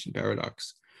information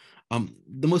paradox.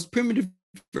 The most primitive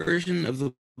version of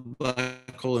the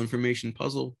black hole information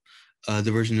puzzle,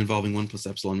 the version involving 1 plus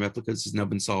epsilon replicas, has now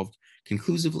been solved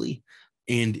conclusively,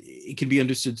 and it can be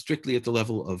understood strictly at the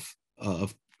level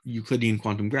of Euclidean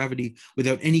quantum gravity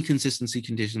without any consistency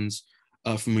conditions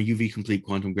from a UV complete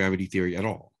quantum gravity theory at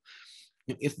all.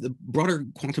 If the broader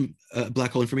quantum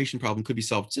black hole information problem could be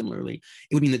solved similarly,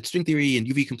 it would mean that string theory and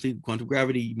UV complete quantum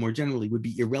gravity more generally would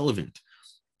be irrelevant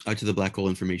to the black hole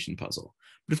information puzzle.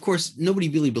 But of course, nobody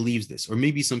really believes this, or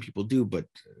maybe some people do, but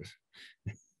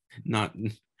not,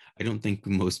 I don't think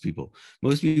most people.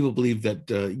 Most people believe that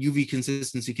UV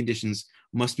consistency conditions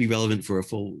must be relevant for a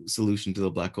full solution to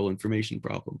the black hole information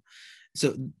problem.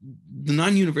 So the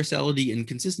non-universality and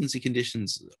consistency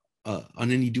conditions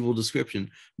on any dual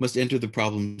description must enter the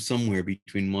problem somewhere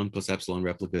between 1 plus epsilon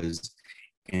replicas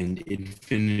and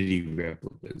infinity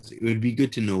replicas. It would be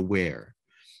good to know where.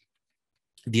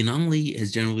 The anomaly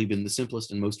has generally been the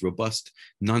simplest and most robust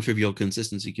non-trivial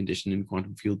consistency condition in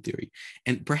quantum field theory.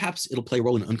 And perhaps it'll play a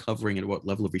role in uncovering at what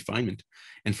level of refinement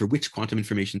and for which quantum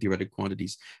information theoretic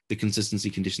quantities the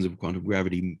consistency conditions of quantum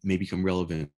gravity may become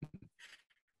relevant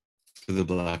for the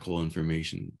black hole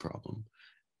information problem.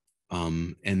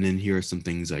 And then here are some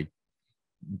things I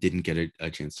didn't get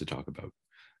a chance to talk about,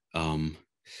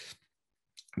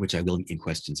 which I will in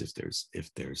questions if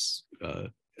there's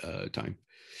time.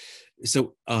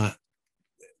 So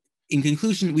in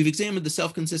conclusion, we've examined the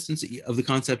self-consistency of the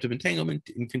concept of entanglement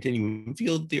in continuum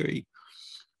field theory.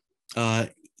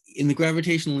 In the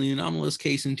gravitationally anomalous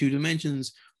case in 2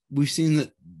 dimensions, we've seen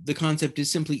that the concept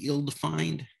is simply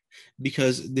ill-defined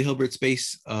because the Hilbert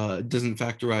space doesn't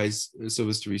factorize so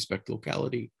as to respect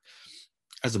locality.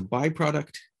 As a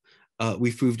byproduct,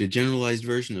 we've proved a generalized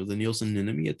version of the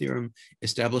Nielsen-Ninomiya theorem,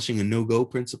 establishing a no-go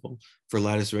principle for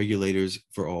lattice regulators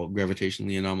for all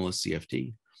gravitationally anomalous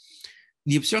CFT.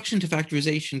 The obstruction to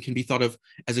factorization can be thought of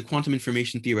as a quantum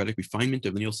information theoretic refinement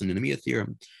of the Nielsen-Ninomiya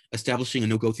theorem, establishing a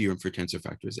no-go theorem for tensor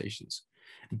factorizations.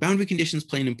 Boundary conditions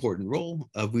play an important role.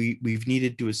 We've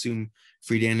needed to assume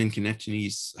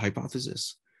Friedan-Konecny's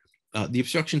hypothesis. The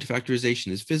obstruction to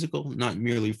factorization is physical, not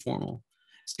merely formal.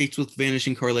 States with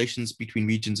vanishing correlations between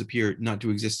regions appear not to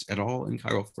exist at all in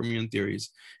chiral fermion theories,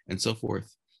 and so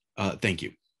forth. Thank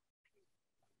you.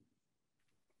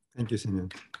 Thank you,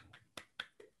 Simeon.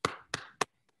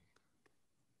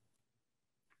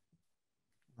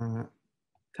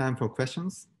 Time for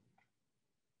questions.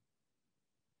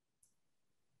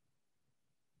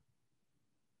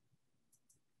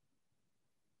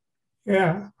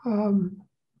 Yeah,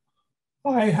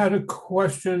 I had a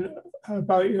question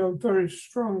about your very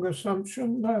strong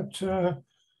assumption that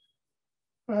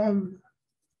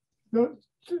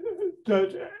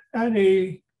that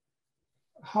any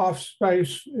half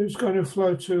space is going to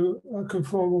flow to a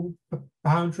conformal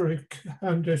boundary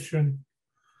condition.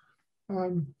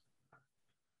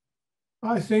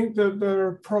 I think that there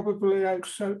are probably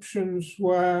exceptions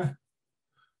where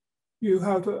you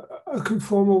have a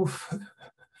conformal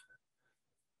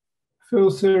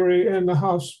field theory in the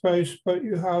half space, but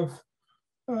you have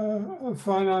a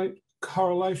finite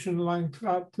correlation length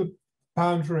at the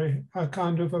boundary, a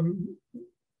kind of a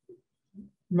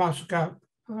mass gap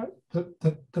at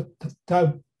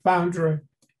the boundary.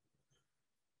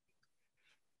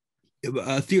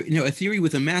 A theory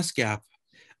with a mass gap,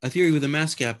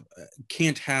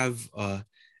 can't have a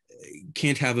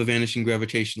vanishing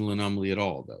gravitational anomaly at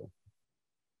all, though.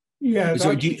 Yeah,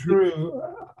 that's true.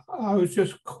 I was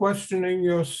just questioning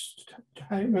your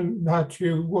statement that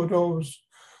you would always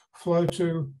flow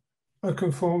to a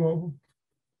conformal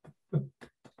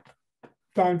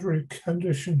boundary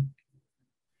condition.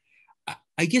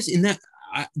 I guess in that,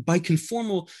 by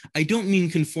conformal, I don't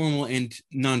mean conformal and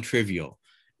non-trivial.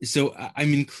 So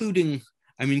I'm including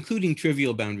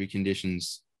trivial boundary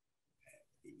conditions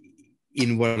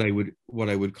in what I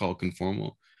would call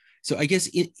conformal. So I guess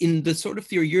in the sort of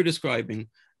theory you're describing,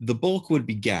 the bulk would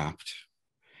be gapped.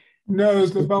 No,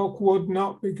 the bulk would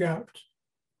not be gapped.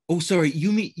 Oh, sorry.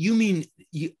 I'm sorry.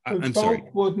 The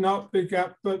bulk would not be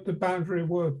gapped, but the boundary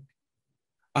would.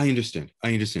 I understand.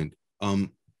 Sorry.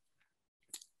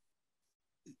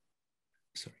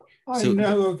 I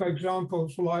know of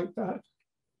examples like that.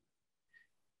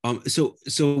 So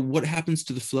what happens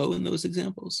to the flow in those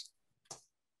examples?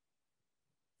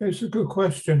 It's a good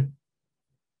question.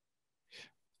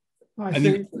 I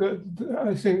think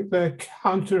they're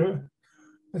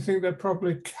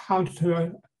probably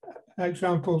counter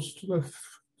examples to the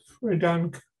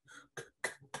Friedan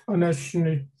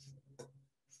connection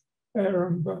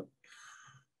theorem, but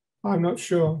I'm not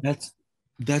sure.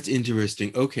 That's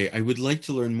interesting. Okay, I would like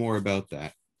to learn more about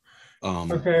that.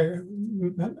 Okay,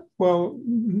 well,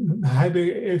 maybe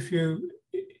if you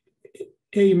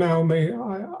email me,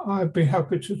 I'd be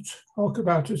happy to talk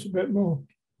about it a bit more.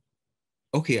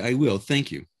 Okay, I will.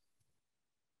 Thank you.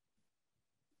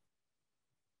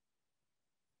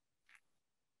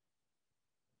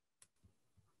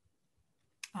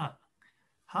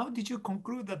 How did you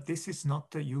conclude that this is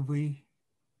not a UV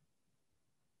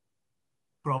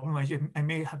problem? I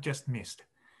may have just missed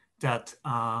that.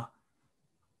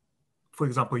 For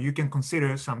example, you can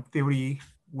consider some theory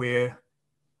where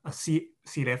a C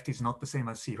left is not the same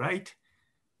as C right.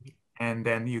 And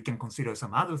then you can consider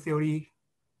some other theory,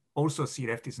 also C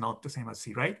left is not the same as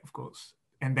C right, of course.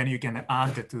 And then you can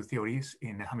add the two theories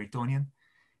in the Hamiltonian,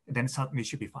 and then certainly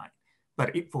should be fine.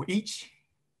 But for each,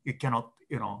 you cannot,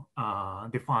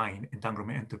 define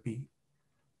entanglement entropy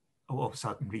of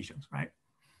certain regions, right?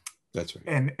 That's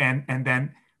right. And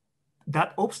then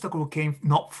that obstacle came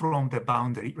not from the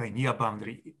boundary, right? Near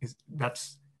boundary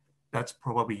that's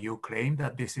probably your claim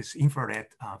that this is infrared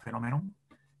phenomenon.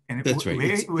 And that's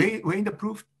right. Where in the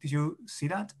proof did you see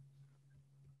that?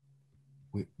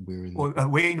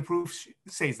 Where in the proof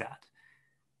says that?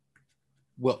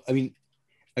 Well, I mean,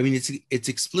 it's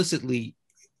explicitly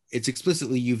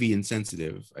UV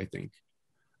insensitive, I think.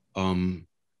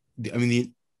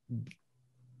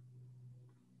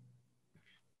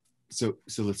 So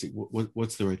let's see.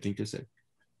 What's the right thing to say?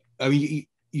 I mean,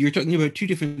 you're talking about two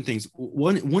different things.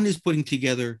 One is putting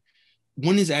together.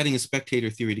 One is adding a spectator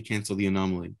theory to cancel the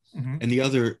anomaly, and the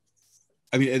other,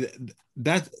 I mean,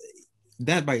 that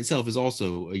by itself is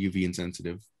also a UV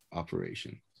insensitive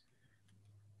operation.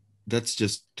 That's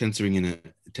just tensoring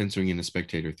in a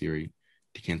spectator theory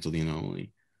to cancel the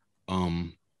anomaly.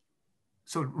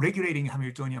 So regulating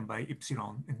Hamiltonian by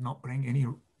epsilon and not playing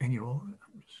any role.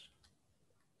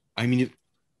 I mean,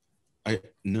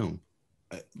 no.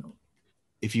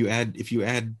 If you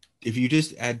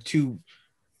just add two,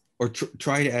 or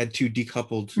try to add two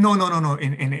decoupled. No.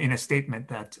 In a statement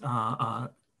that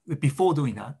before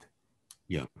doing that,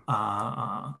 yeah,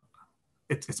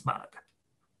 it's bad.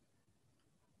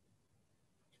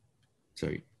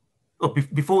 Sorry. Oh,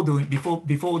 before doing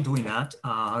that,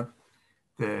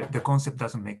 the concept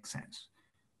doesn't make sense.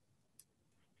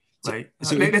 Right.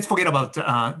 So let's forget about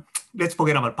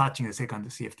patching the second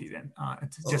CFT then.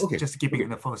 Just keeping in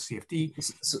the first CFT.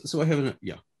 So I have an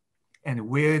And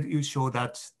where do you show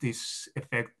that this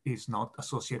effect is not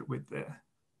associated with the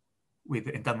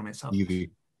entanglement surface? UV.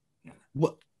 Yeah.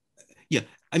 Well, yeah.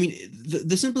 I mean,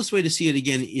 the simplest way to see it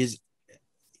again is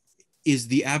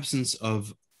the absence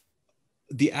of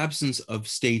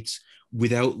states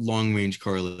without long-range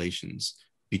correlations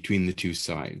between the two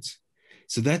sides.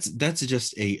 So that's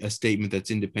just a statement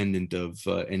that's independent of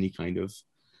any kind of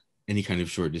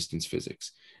short distance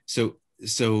physics. So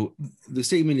the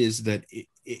statement is that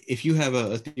if you have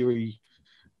a theory,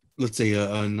 let's say a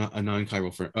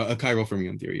chiral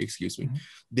fermion theory, excuse me,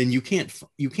 then you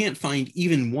can't find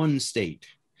even one state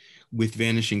with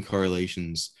vanishing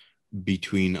correlations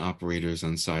between operators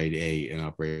on side A and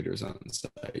operators on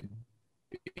side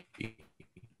B,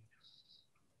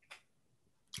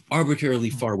 arbitrarily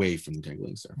far away from the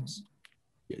tangling surface.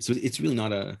 Yeah, so it's really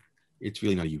not a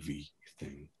UV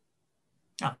thing.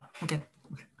 Ah, okay.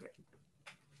 Great.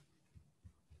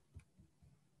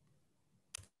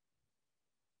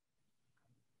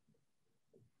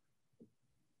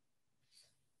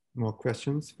 More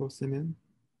questions for Simeon?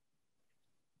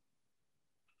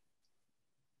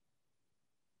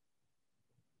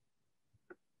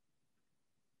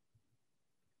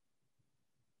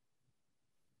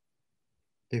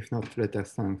 If not, let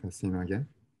us thank Simeon again.